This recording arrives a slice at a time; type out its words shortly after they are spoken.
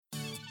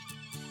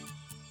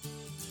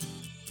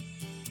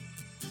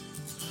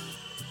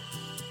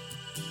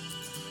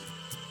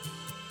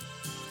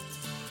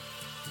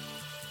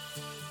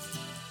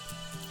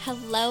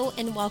Hello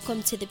and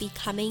welcome to the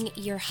Becoming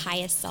Your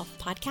Highest Self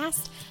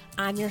podcast.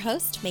 I'm your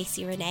host,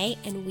 Macy Renee,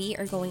 and we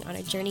are going on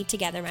a journey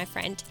together, my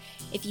friend.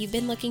 If you've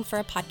been looking for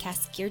a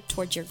podcast geared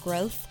towards your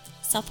growth,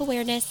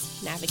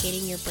 self-awareness,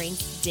 navigating your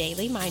brain's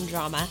daily mind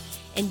drama,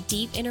 and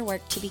deep inner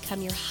work to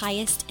become your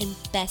highest and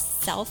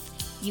best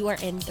self, you are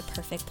in the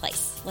perfect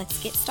place.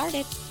 Let's get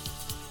started.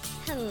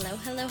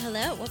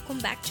 Hello. Welcome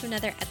back to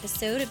another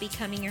episode of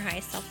Becoming Your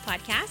Highest Self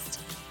podcast.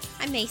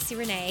 I'm Macy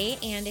Renee,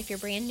 and if you're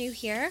brand new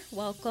here,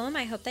 welcome.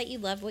 I hope that you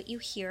love what you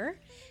hear.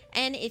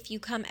 And if you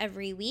come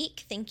every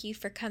week, thank you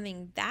for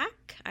coming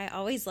back. I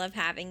always love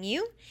having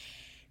you.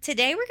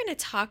 Today, we're going to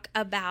talk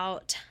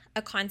about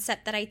a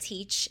concept that I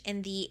teach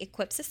in the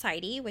Equip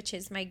Society, which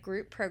is my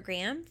group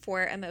program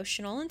for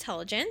emotional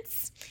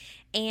intelligence.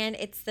 And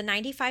it's the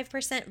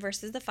 95%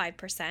 versus the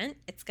 5%.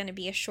 It's going to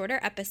be a shorter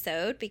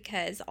episode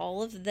because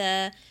all of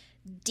the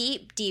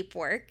deep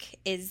work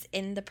is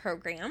in the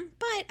program,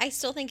 but I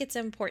still think it's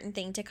an important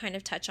thing to kind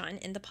of touch on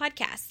in the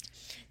podcast.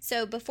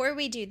 So before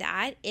we do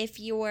that, if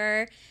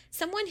you're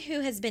someone who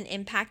has been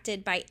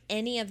impacted by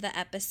any of the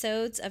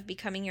episodes of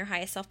Becoming Your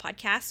Highest Self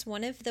podcast,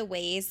 one of the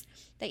ways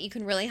that you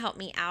can really help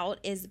me out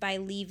is by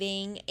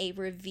leaving a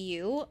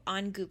review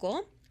on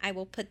Google. I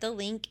will put the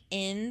link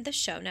in the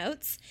show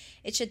notes.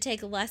 It should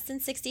take less than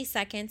 60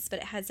 seconds, but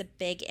it has a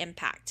big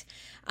impact.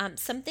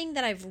 Something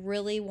that I've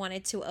really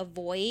wanted to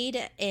avoid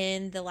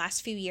in the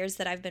last few years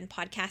that I've been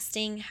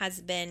podcasting has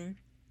been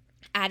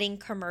adding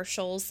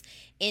commercials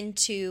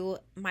into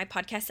my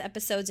podcast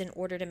episodes in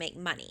order to make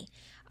money.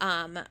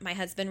 My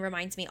husband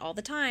reminds me all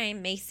the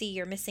time, Macy,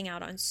 you're missing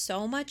out on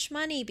so much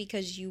money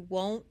because you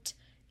won't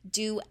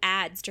do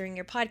ads during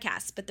your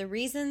podcast. But the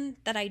reason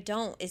that I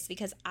don't is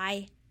because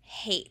I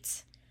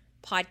hate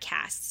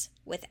podcasts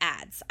with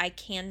ads. I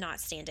cannot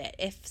stand it.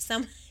 If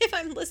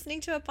I'm listening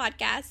to a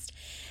podcast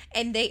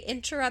and they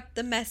interrupt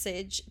the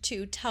message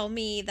to tell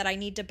me that I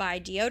need to buy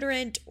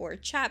deodorant or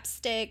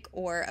chapstick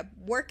or a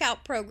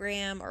workout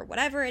program or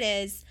whatever it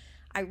is,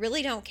 I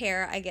really don't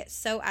care. I get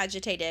so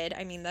agitated.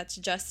 I mean, that's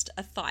just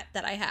a thought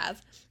that I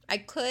have. I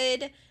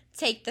could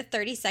take the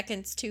 30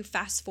 seconds to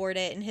fast forward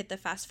it and hit the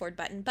fast forward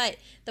button, but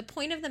the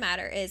point of the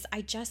matter is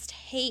I just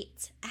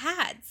hate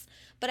ads.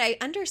 But I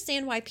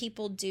understand why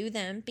people do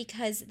them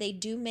because they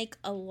do make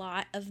a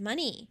lot of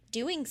money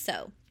doing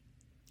so.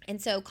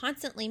 And so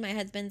constantly my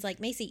husband's like,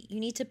 Macy, you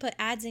need to put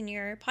ads in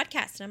your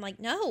podcast. And I'm like,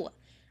 no,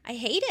 I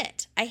hate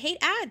it. I hate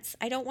ads.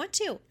 I don't want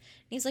to. And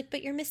he's like,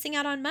 but you're missing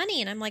out on money.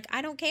 And I'm like,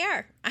 I don't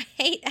care. I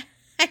hate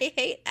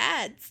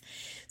ads.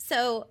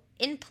 So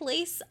in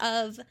place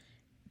of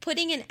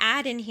putting an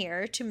ad in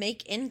here to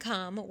make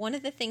income, one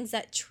of the things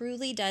that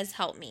truly does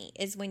help me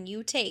is when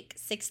you take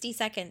 60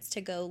 seconds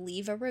to go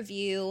leave a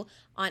review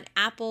on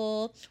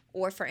Apple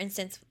or, for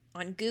instance,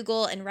 on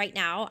Google. And right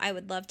now, I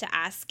would love to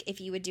ask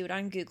if you would do it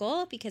on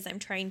Google because I'm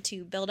trying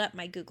to build up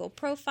my Google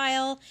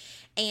profile.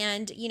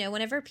 And,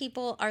 whenever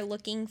people are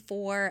looking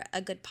for a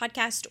good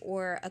podcast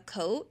or a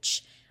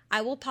coach, I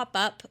will pop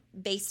up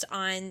based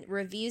on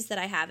reviews that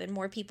I have, and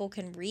more people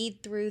can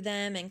read through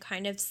them and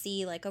kind of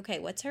see like, okay,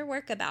 what's her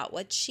work about?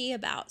 What's she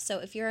about? So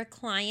if you're a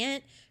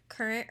client,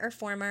 current or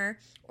former,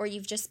 or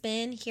you've just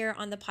been here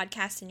on the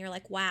podcast and you're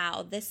like,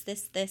 wow, this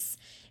is, this,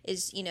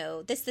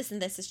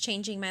 and this is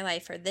changing my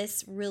life, or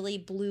this really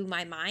blew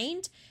my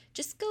mind,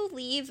 just go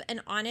leave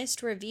an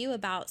honest review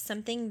about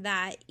something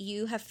that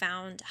you have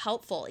found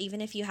helpful,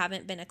 even if you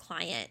haven't been a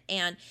client.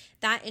 And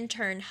that in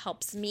turn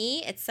helps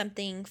me. It's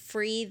something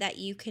free that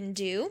you can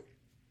do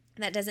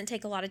that doesn't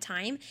take a lot of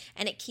time.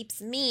 And it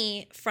keeps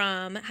me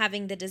from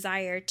having the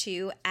desire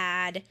to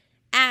add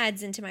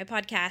ads into my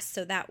podcast.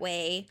 So that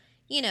way,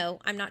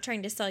 I'm not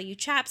trying to sell you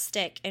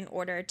chapstick in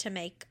order to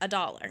make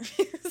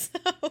 $1.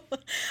 So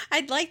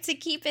I'd like to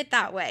keep it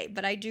that way,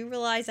 but I do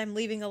realize I'm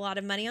leaving a lot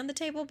of money on the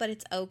table, but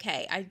it's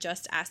okay. I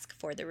just ask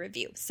for the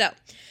review. So,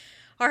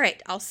 all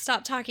right, I'll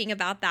stop talking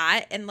about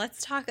that and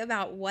let's talk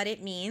about what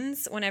it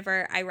means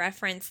whenever I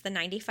reference the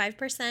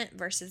 95%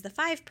 versus the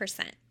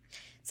 5%.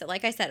 So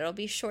like I said, it'll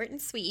be short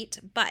and sweet,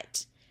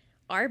 but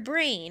our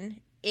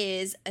brain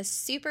is a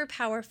super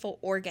powerful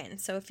organ.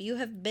 So if you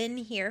have been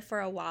here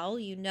for a while,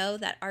 you know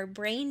that our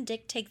brain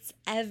dictates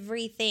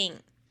everything.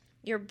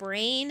 Your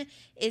brain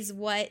is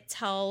what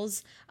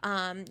tells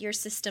your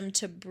system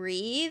to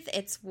breathe.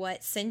 It's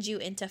what sends you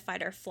into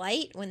fight or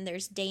flight when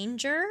there's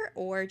danger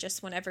or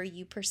just whenever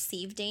you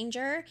perceive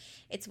danger.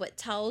 It's what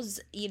tells,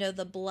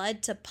 the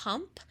blood to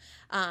pump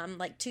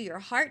like to your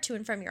heart, to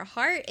and from your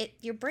heart.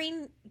 Your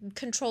brain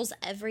controls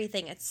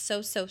everything. It's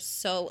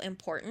so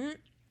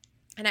important.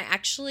 And I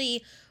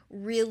actually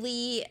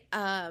really,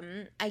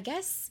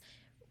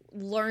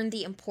 learned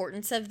the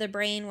importance of the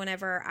brain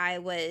whenever I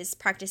was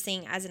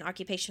practicing as an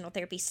occupational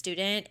therapy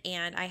student,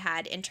 and I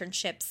had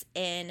internships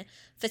in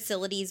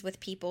facilities with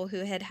people who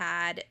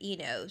had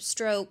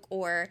stroke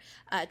or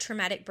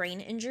traumatic brain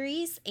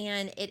injuries.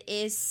 And it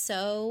is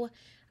so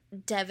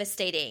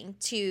devastating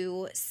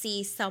to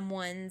see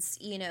someone's,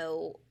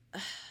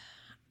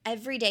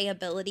 everyday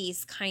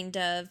abilities kind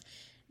of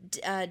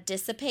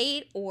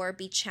dissipate or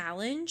be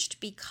challenged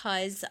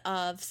because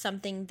of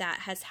something that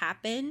has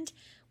happened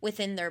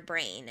within their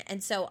brain.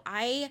 And so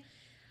I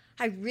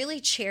really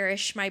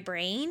cherish my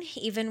brain,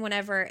 even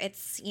whenever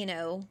it's,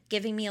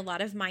 giving me a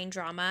lot of mind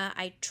drama.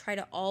 I try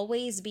to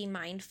always be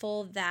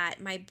mindful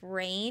that my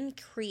brain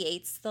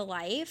creates the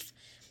life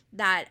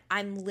that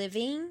I'm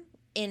living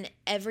in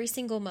every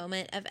single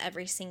moment of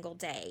every single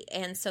day.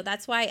 And so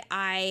that's why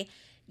I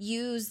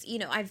use,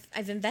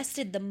 I've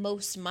invested the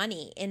most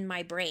money in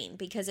my brain,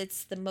 because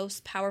it's the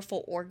most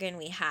powerful organ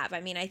we have.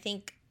 I mean, I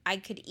think I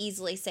could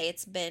easily say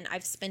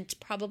I've spent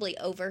probably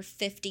over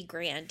 50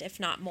 grand, if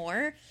not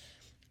more,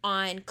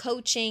 on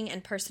coaching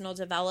and personal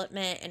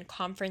development and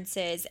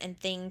conferences and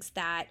things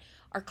that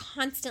are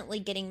constantly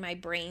getting my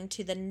brain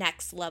to the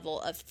next level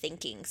of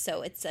thinking.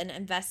 So it's an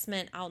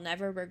investment I'll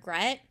never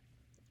regret,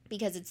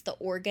 because it's the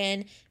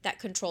organ that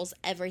controls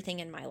everything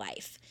in my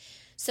life.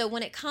 So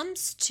when it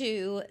comes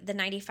to the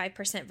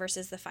 95%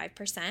 versus the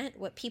 5%,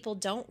 what people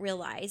don't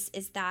realize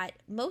is that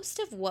most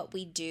of what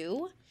we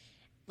do,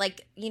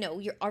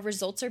 our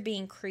results are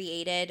being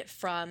created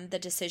from the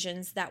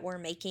decisions that we're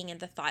making and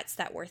the thoughts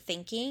that we're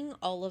thinking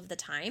all of the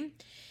time.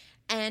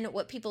 And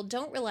what people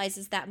don't realize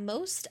is that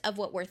most of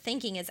what we're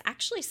thinking is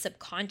actually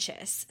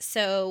subconscious.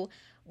 So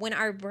when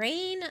our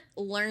brain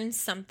learns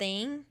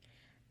something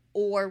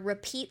or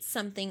repeats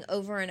something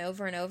over and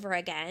over and over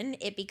again,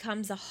 it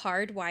becomes a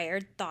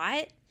hardwired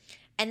thought.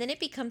 And then it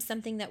becomes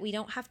something that we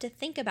don't have to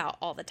think about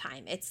all the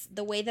time. It's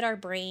the way that our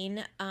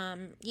brain,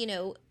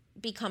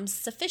 becomes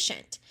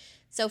sufficient.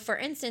 So for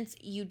instance,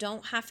 you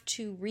don't have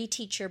to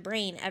reteach your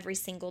brain every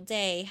single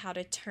day how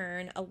to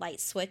turn a light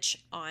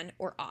switch on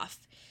or off.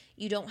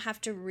 You don't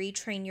have to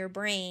retrain your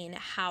brain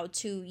how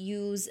to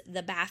use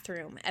the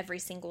bathroom every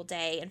single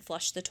day and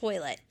flush the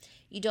toilet.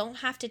 You don't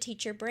have to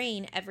teach your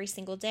brain every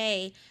single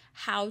day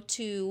how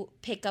to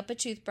pick up a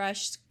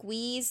toothbrush,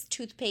 squeeze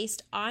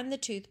toothpaste on the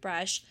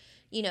toothbrush,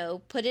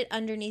 put it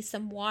underneath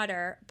some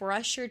water,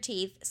 brush your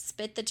teeth,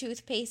 spit the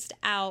toothpaste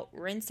out,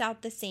 rinse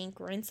out the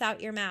sink, rinse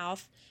out your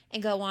mouth,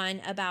 and go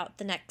on about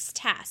the next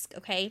task,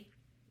 okay?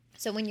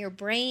 So when your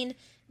brain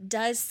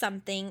does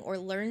something or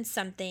learns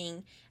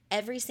something,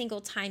 every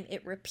single time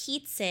it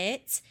repeats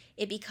it,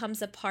 it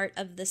becomes a part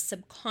of the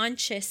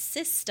subconscious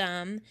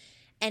system,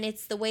 and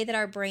it's the way that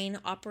our brain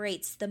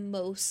operates the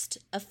most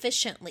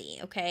efficiently,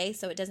 okay?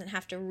 So it doesn't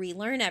have to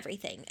relearn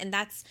everything. And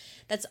that's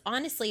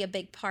honestly a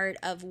big part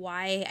of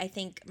why I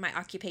think my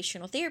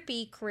occupational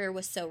therapy career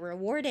was so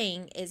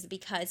rewarding, is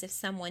because if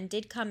someone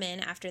did come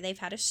in after they've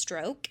had a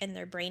stroke and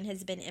their brain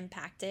has been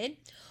impacted,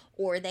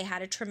 or they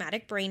had a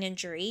traumatic brain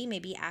injury,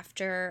 maybe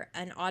after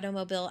an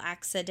automobile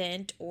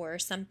accident or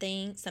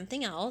something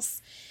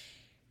else,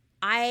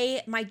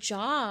 my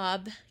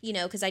job,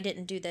 because I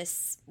didn't do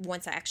this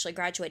once I actually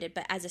graduated,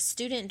 but as a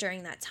student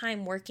during that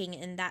time working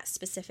in that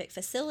specific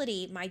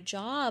facility, my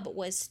job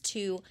was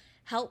to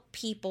help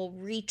people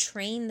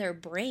retrain their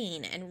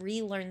brain and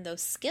relearn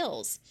those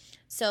skills.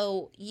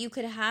 So you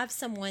could have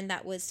someone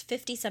that was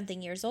 50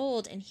 something years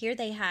old, and here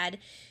they had,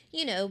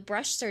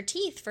 brushed their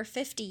teeth for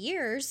 50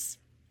 years.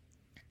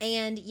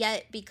 And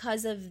yet,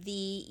 because of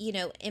the,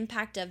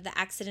 impact of the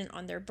accident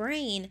on their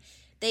brain,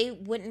 they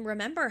wouldn't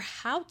remember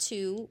how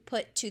to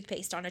put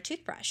toothpaste on a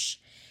toothbrush.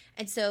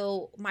 And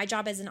so my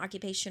job as an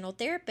occupational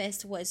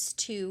therapist was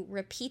to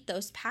repeat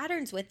those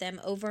patterns with them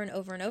over and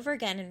over and over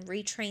again, and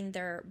retrain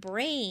their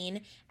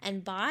brain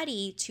and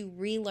body to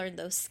relearn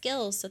those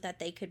skills so that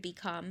they could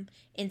become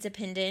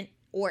independent,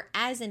 or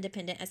as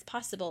independent as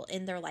possible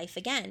in their life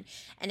again.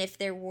 And if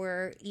there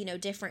were,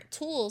 different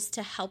tools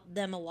to help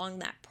them along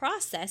that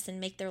process and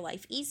make their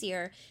life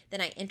easier,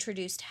 then I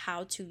introduced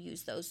how to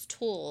use those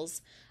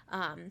tools,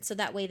 so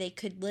that way they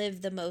could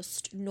live the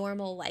most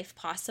normal life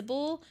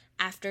possible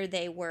after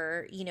they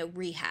were,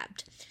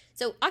 rehabbed.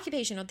 So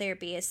occupational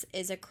therapy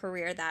is a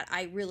career that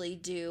I really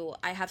do.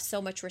 I have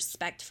so much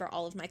respect for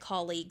all of my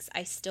colleagues.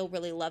 I still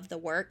really love the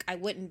work. I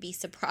wouldn't be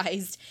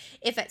surprised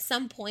if at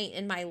some point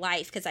in my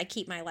life, because I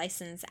keep my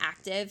license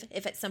active,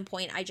 if at some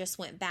point I just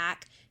went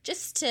back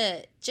just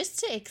to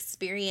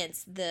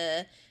experience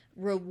the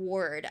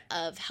reward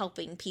of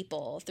helping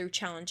people through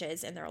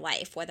challenges in their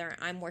life, whether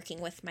I'm working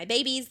with my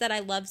babies that I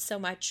love so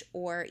much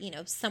or,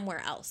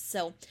 somewhere else.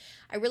 So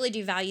I really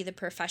do value the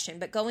profession.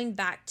 But going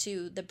back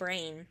to the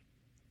brain,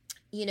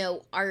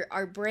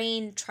 our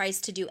brain tries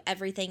to do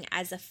everything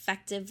as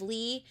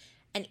effectively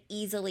and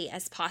easily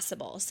as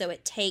possible. So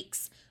it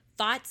takes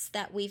thoughts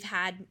that we've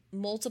had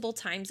multiple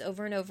times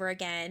over and over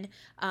again,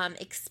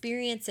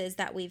 experiences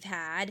that we've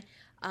had,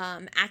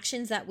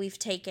 actions that we've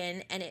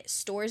taken, and it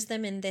stores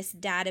them in this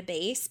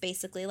database,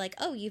 basically like,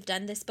 oh, you've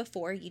done this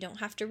before. You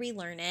don't have to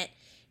relearn it.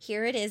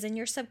 Here it is in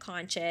your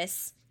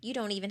subconscious. You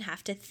don't even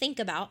have to think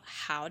about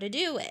how to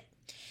do it.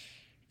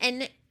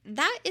 And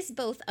that is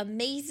both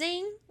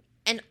amazing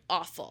and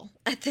awful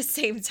at the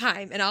same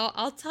time. And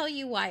I'll tell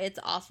you why it's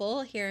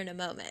awful here in a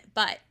moment.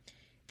 But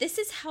this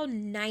is how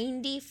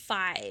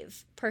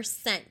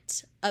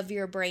 95% of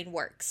your brain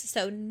works.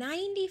 So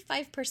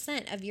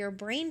 95% of your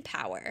brain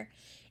power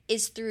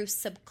is through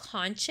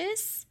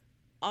subconscious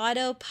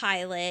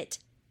autopilot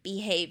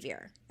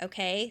behavior,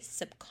 okay?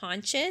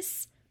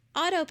 Subconscious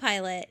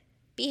autopilot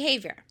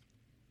behavior.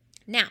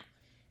 Now,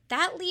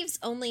 that leaves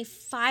only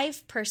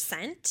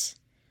 5%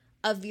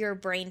 of your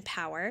brain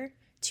power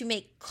to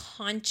make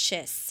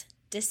conscious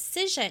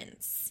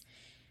decisions.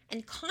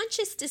 And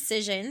conscious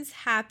decisions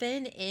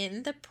happen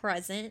in the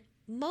present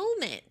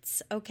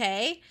moment,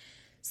 okay?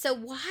 So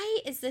why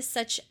is this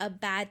such a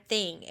bad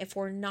thing if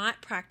we're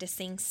not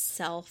practicing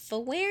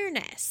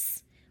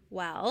self-awareness?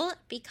 Well,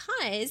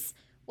 because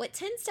what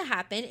tends to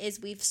happen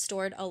is we've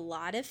stored a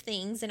lot of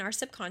things in our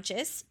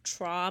subconscious,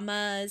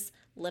 traumas,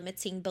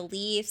 limiting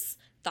beliefs,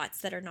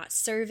 thoughts that are not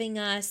serving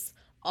us,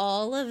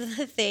 all of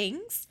the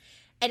things,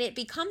 and it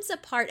becomes a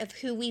part of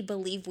who we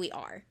believe we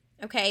are.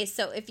 Okay,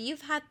 so if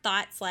you've had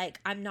thoughts like,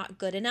 I'm not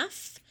good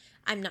enough,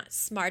 I'm not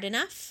smart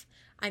enough,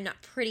 I'm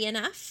not pretty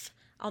enough,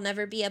 I'll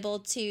never be able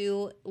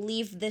to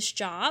leave this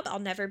job, I'll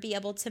never be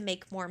able to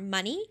make more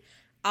money,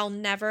 I'll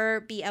never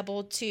be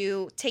able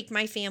to take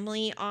my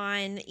family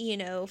on,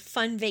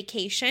 fun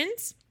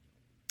vacations,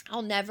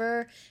 I'll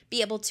never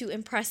be able to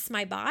impress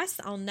my boss,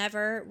 I'll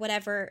never,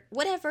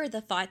 whatever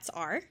the thoughts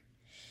are.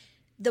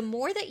 The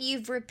more that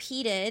you've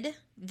repeated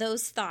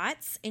those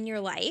thoughts in your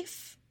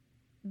life,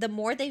 the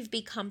more they've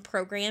become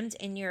programmed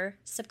in your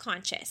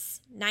subconscious,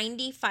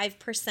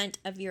 95%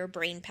 of your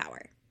brain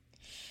power.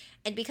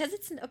 And because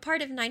it's a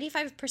part of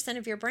 95%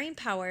 of your brain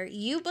power,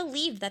 you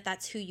believe that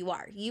that's who you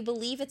are. You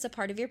believe it's a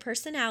part of your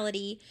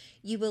personality.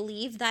 You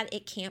believe that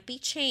it can't be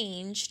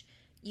changed.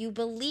 You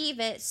believe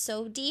it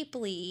so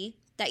deeply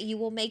that you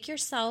will make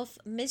yourself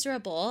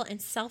miserable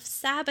and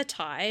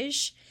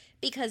self-sabotage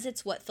because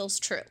it's what feels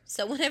true.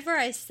 So whenever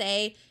I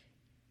say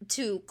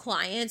to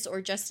clients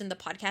or just in the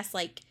podcast,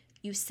 like,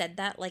 you said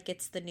that like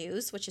it's the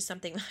news, which is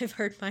something I've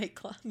heard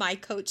my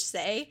coach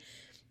say,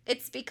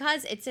 it's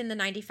because it's in the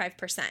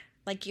 95%.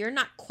 Like, you're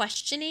not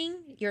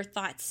questioning your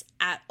thoughts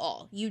at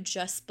all. You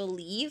just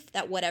believe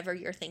that whatever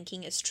you're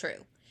thinking is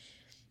true.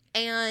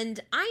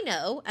 And I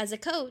know as a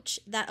coach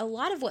that a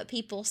lot of what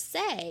people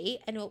say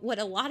and what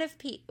a lot of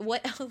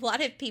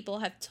people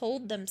have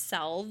told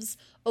themselves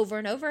over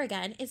and over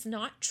again is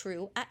not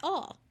true at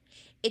all.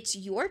 It's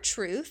your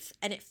truth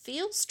and it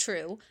feels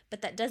true,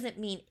 but that doesn't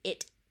mean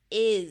it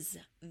is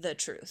the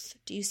truth.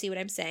 Do you see what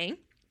I'm saying?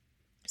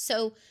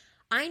 So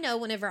I know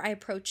whenever I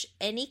approach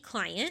any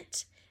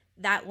client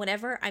that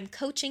whenever I'm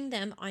coaching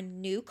them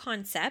on new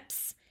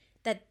concepts,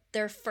 that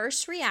their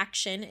first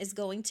reaction is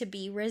going to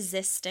be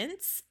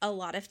resistance a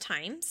lot of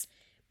times,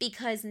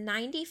 because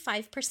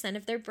 95%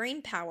 of their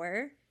brain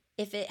power,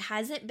 if it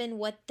hasn't been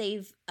what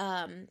they've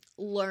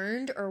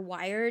learned or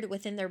wired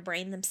within their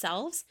brain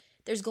themselves,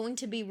 there's going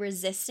to be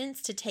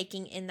resistance to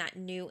taking in that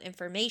new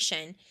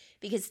information,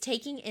 because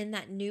taking in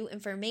that new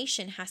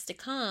information has to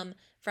come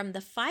from the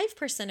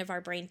 5% of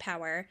our brain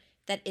power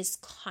that is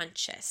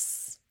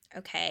conscious,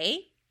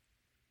 okay?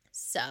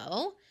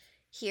 So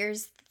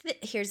here's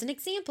an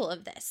example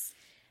of this.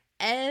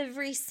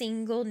 Every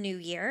single new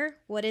year,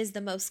 what is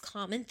the most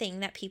common thing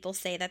that people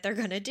say that they're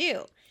going to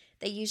do?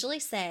 They usually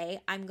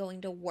say, I'm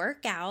going to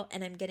work out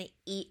and I'm going to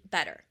eat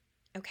better,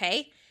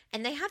 okay?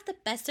 And they have the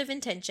best of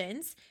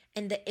intentions,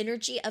 and the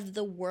energy of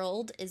the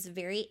world is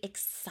very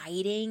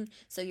exciting.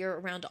 So you're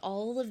around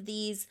all of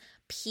these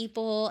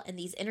people and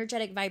these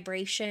energetic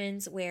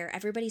vibrations where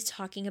everybody's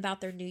talking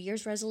about their New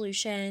Year's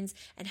resolutions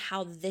and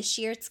how this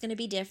year it's going to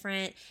be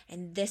different,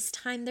 and this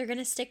time they're going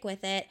to stick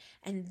with it,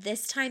 and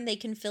this time they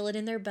can feel it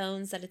in their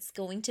bones that it's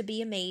going to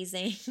be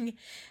amazing.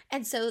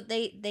 And so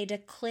they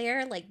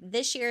declare, like,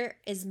 this year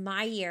is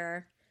my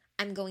year.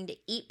 I'm going to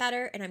eat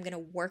better and I'm going to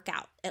work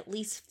out at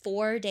least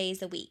 4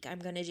 days a week. I'm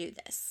going to do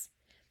this.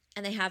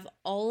 And they have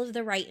all of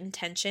the right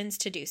intentions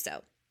to do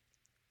so.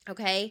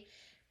 Okay?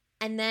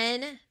 And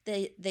then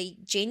the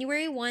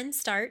January 1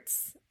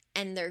 starts,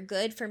 and they're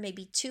good for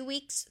maybe 2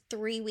 weeks,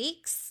 3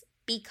 weeks,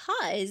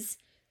 because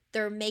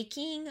they're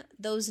making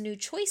those new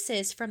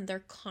choices from their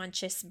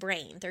conscious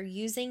brain. They're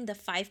using the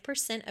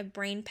 5% of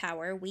brain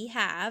power we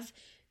have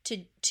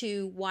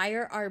to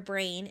wire our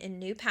brain in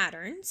new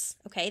patterns.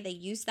 Okay, they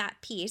use that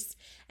piece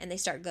and they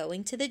start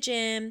going to the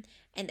gym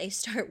and they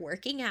start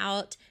working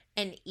out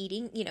and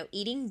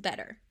eating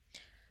better.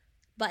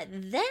 But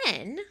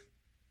then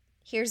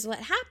here's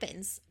what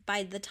happens.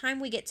 By the time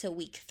we get to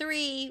week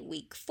 3,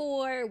 week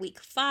 4, week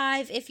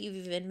 5, if you've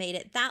even made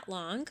it that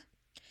long,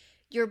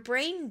 your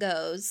brain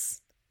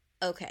goes,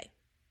 okay,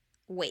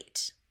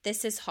 wait,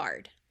 this is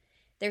hard.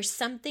 There's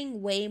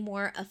something way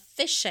more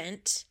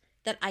efficient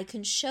that I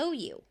can show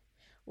you.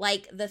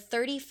 Like the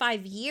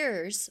 35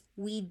 years,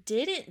 we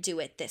didn't do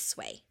it this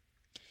way.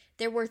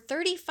 There were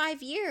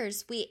 35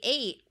 years we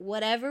ate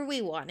whatever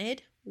we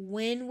wanted,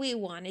 when we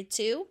wanted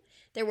to.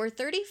 There were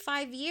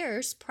 35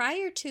 years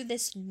prior to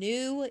this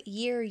new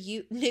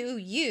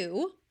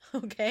you,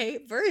 okay,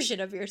 version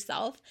of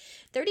yourself.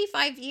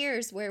 35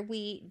 years where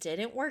we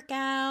didn't work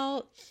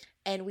out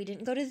and we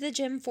didn't go to the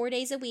gym 4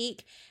 days a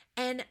week.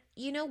 And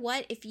you know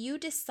what? If you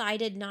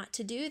decided not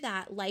to do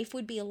that, life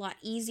would be a lot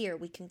easier.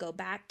 We can go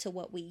back to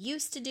what we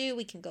used to do.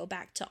 We can go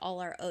back to all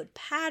our old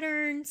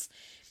patterns.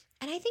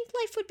 And I think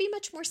life would be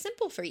much more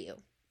simple for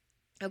you.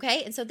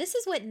 Okay, and so this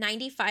is what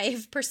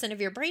 95%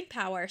 of your brain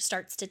power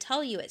starts to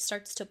tell you. It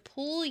starts to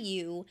pull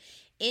you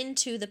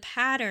into the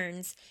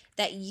patterns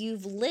that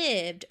you've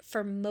lived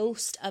for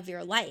most of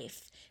your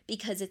life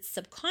because it's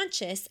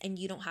subconscious and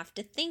you don't have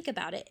to think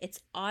about it.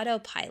 It's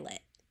autopilot,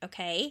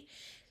 okay?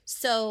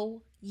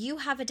 So you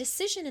have a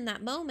decision in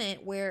that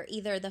moment where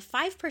either the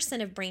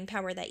 5% of brain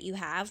power that you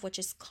have, which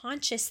is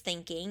conscious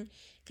thinking,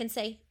 can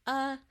say,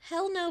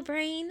 hell no,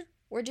 brain.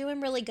 We're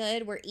doing really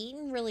good. We're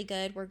eating really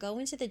good. We're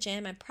going to the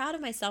gym. I'm proud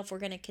of myself. We're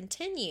going to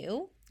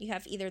continue. You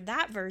have either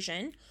that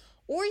version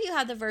or you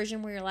have the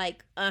version where you're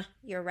like,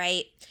 you're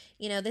right.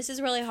 This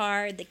is really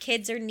hard. The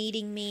kids are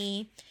needing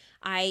me.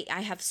 I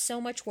have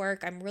so much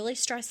work. I'm really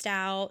stressed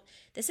out.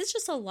 This is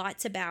just a lot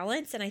to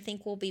balance, and I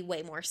think we'll be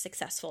way more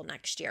successful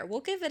next year.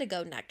 We'll give it a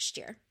go next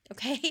year,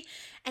 okay?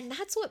 And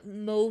that's what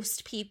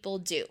most people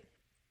do.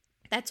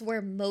 That's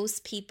where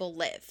most people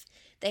live.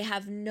 They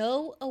have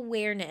no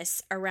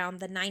awareness around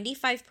the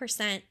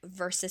 95%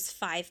 versus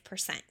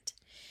 5%.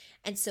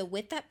 And so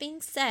with that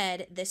being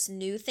said, this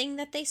new thing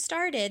that they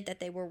started that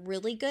they were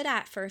really good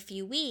at for a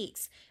few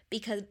weeks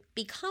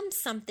becomes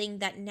something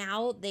that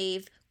now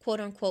they've quote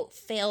unquote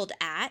failed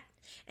at,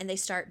 and they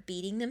start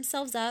beating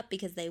themselves up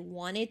because they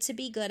wanted to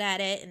be good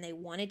at it and they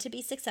wanted to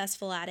be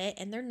successful at it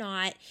and they're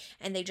not,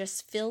 and they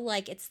just feel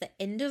like it's the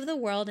end of the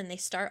world, and they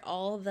start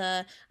all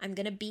the I'm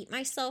going to beat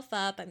myself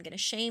up, I'm going to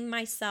shame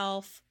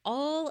myself,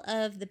 all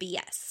of the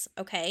BS,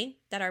 okay,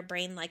 that our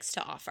brain likes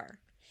to offer.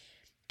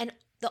 And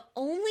the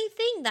only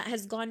thing that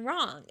has gone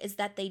wrong is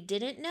that they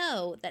didn't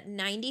know that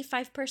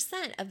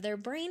 95% of their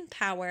brain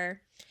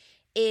power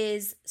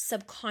is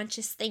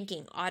subconscious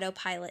thinking,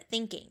 autopilot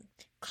thinking,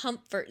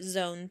 comfort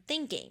zone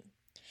thinking.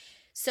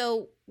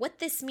 So what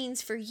this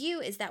means for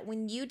you is that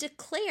when you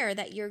declare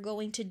that you're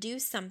going to do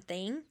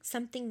something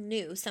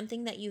new,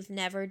 something that you've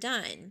never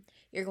done,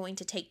 you're going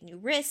to take new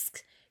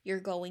risks,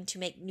 you're going to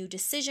make new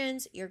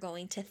decisions, you're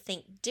going to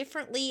think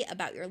differently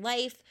about your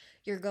life,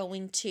 you're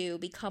going to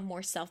become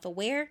more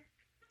self-aware.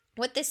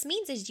 What this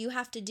means is you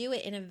have to do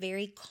it in a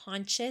very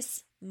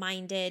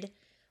conscious-minded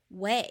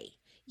way.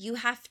 You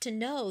have to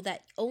know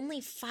that only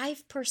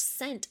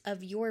 5%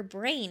 of your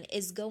brain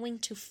is going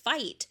to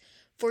fight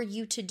for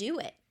you to do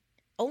it.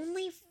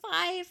 Only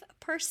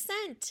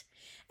 5%.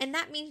 And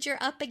that means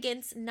you're up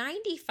against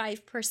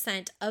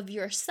 95% of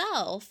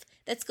yourself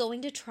that's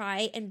going to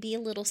try and be a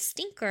little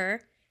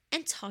stinker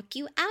and talk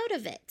you out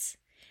of it.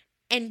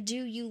 And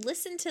do you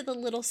listen to the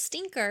little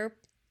stinker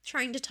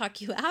trying to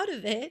talk you out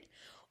of it,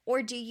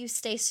 or do you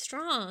stay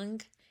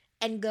strong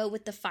and go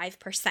with the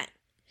 5%?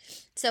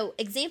 So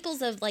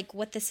examples of like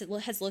what this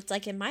has looked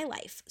like in my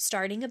life: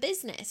 starting a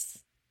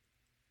business.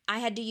 I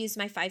had to use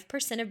my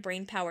 5% of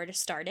brain power to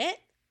start it.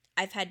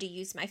 I've had to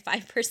use my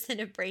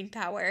 5% of brain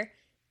power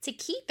to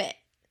keep it.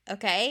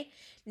 Okay.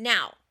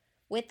 Now,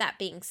 with that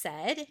being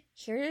said,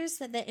 here's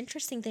the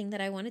interesting thing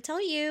that I want to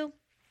tell you.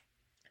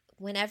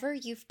 Whenever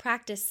you've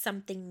practiced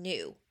something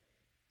new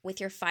with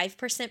your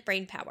 5%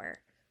 brain power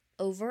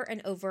over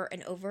and over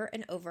and over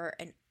and over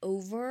and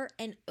over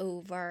and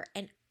over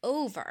and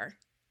over,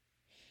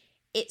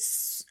 it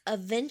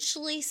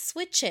eventually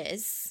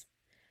switches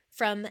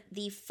from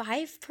the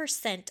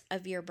 5%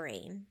 of your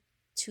brain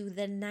to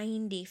the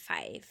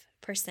 95%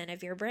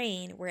 of your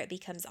brain, where it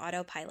becomes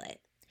autopilot.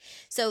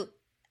 So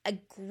a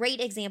great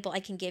example I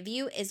can give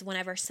you is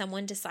whenever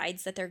someone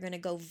decides that they're going to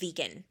go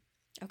vegan,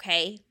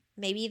 okay?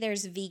 Maybe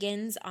there's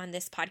vegans on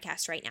this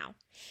podcast right now.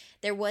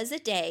 There was a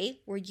day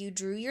where you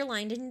drew your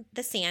line in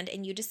the sand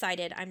and you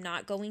decided, I'm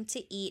not going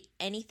to eat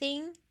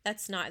anything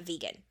that's not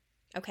vegan,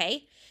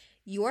 okay?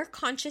 Your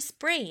conscious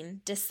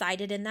brain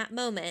decided in that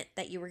moment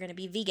that you were going to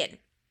be vegan.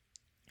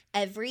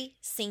 Every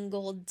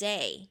single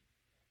day,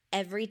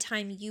 every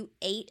time you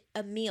ate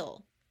a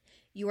meal,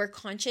 your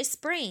conscious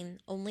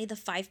brain, only the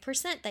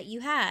 5% that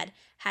you had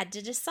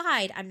to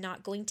decide, I'm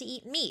not going to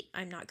eat meat,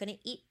 I'm not going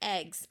to eat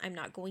eggs, I'm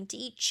not going to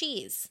eat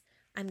cheese,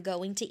 I'm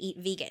going to eat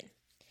vegan.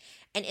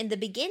 And in the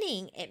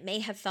beginning, it may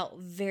have felt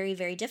very,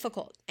 very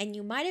difficult. And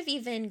you might have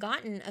even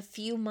gotten a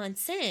few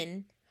months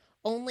in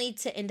only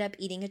to end up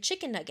eating a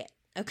chicken nugget,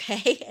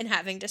 okay, and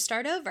having to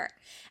start over.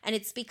 And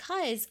it's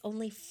because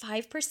only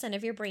 5%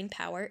 of your brain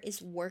power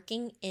is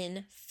working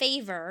in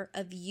favor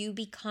of you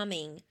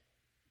becoming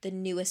the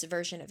newest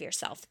version of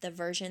yourself, the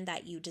version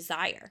that you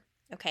desire,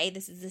 okay?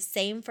 This is the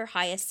same for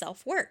highest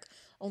self-work.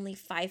 Only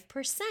 5%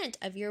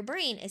 of your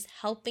brain is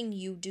helping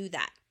you do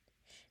that.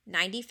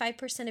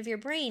 95% of your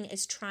brain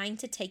is trying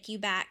to take you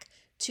back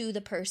to the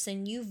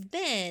person you've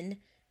been,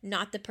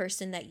 not the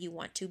person that you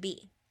want to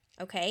be,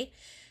 okay?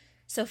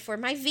 So for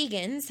my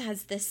vegans,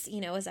 as this,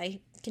 as I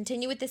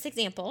continue with this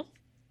example,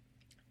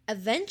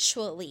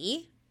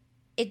 eventually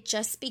it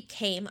just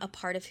became a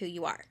part of who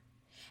you are.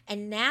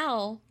 And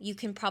now you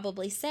can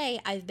probably say,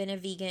 I've been a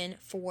vegan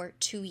for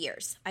 2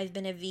 years. I've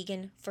been a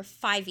vegan for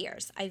 5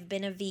 years. I've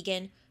been a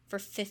vegan for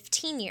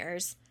 15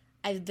 years.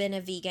 I've been a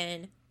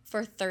vegan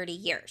for 30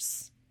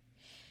 years.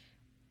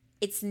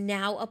 It's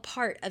now a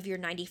part of your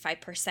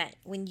 95%.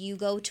 When you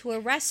go to a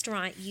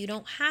restaurant, you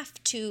don't have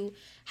to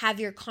have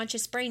your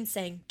conscious brain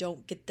saying,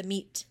 don't get the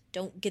meat,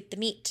 don't get the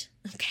meat,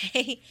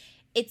 okay?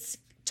 It's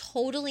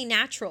totally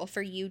natural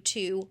for you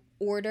to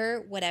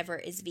order whatever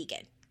is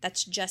vegan.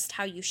 That's just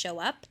how you show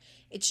up.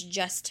 It's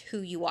just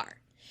who you are,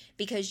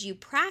 because you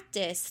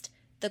practiced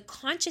the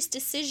conscious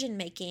decision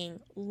making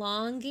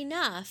long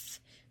enough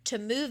to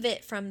move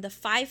it from the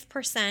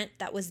 5%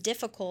 that was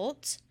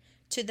difficult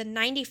to the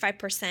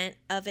 95%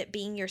 of it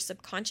being your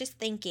subconscious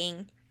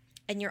thinking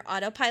and your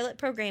autopilot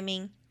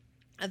programming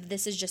of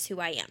this is just who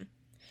I am.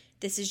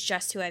 This is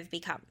just who I've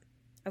become.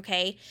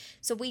 Okay?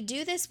 So we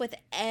do this with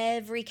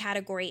every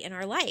category in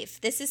our life.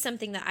 This is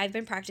something that I've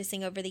been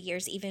practicing over the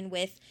years, even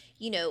with,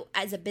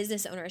 as a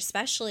business owner,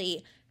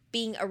 especially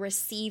being a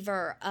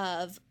receiver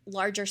of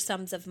larger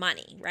sums of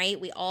money,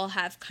 right? We all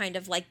have kind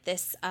of like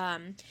this,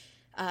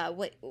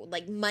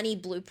 money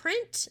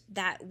blueprint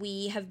that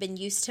we have been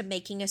used to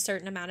making a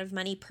certain amount of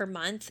money per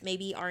month,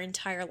 maybe our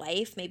entire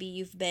life. Maybe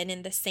you've been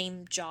in the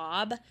same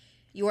job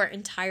your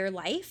entire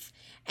life.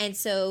 And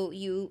so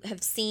you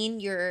have seen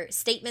your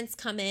statements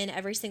come in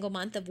every single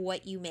month of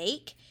what you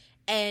make.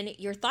 And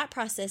your thought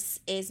process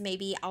is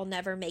maybe I'll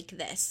never make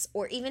this.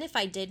 Or even if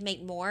I did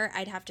make more,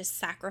 I'd have to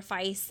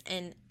sacrifice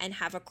and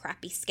have a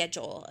crappy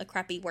schedule, a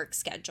crappy work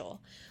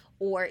schedule.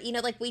 Or,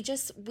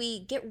 we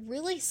get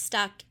really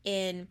stuck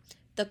in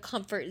the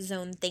comfort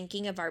zone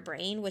thinking of our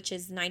brain, which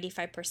is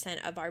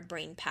 95% of our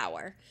brain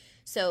power.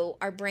 So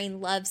our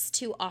brain loves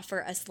to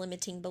offer us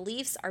limiting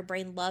beliefs. Our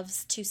brain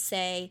loves to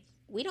say,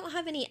 we don't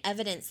have any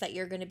evidence that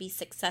you're going to be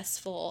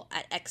successful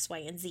at X, Y,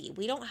 and Z.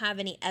 We don't have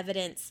any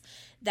evidence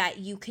that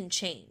you can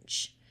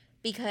change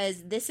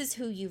because this is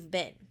who you've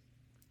been.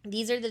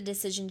 These are the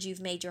decisions you've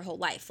made your whole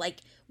life.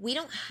 Like, we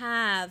don't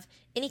have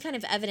any kind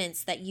of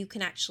evidence that you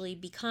can actually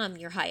become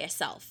your highest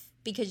self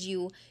because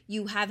you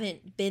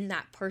haven't been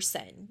that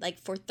person. Like,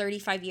 for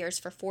 35 years,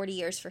 for 40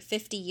 years, for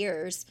 50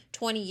 years,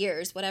 20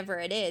 years, whatever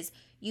it is,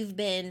 you've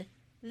been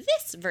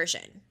this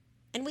version.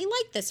 And we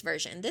like this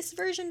version. This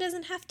version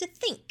doesn't have to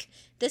think.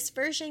 This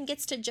version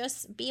gets to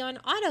just be on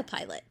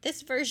autopilot.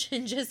 This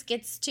version just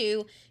gets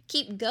to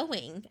keep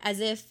going as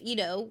if,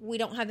 we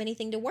don't have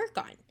anything to work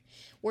on.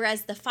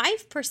 Whereas the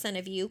 5%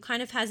 of you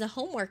kind of has a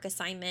homework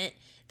assignment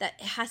that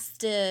has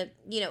to,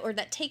 or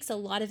that takes a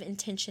lot of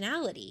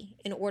intentionality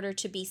in order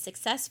to be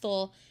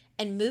successful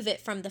and move it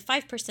from the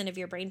 5% of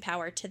your brain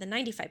power to the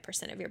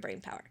 95% of your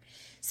brain power.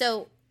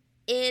 So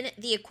in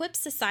the Equip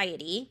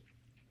Society,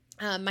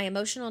 my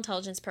emotional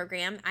intelligence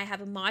program, I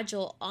have a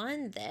module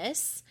on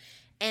this,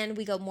 and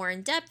we go more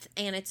in depth,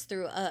 and it's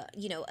through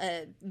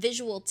a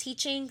visual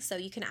teaching, so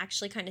you can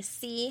actually kind of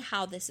see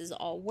how this is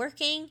all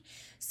working.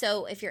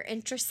 So if you're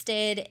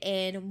interested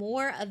in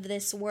more of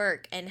this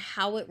work and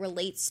how it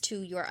relates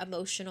to your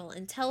emotional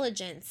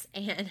intelligence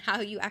and how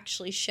you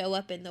actually show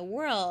up in the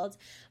world,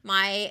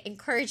 my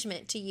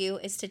encouragement to you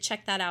is to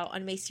check that out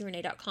on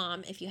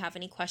MacyRenee.com. If you have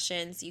any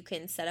questions, you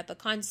can set up a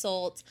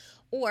consult,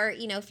 or,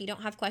 if you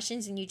don't have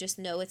questions and you just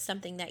know it's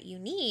something that you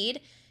need,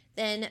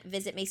 then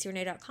visit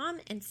MacyRenee.com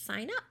and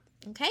sign up.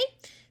 Okay?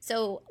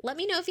 So let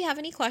me know if you have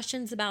any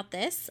questions about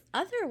this.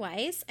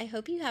 Otherwise, I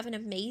hope you have an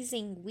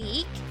amazing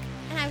week,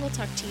 and I will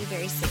talk to you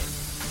very soon.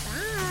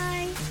 Bye.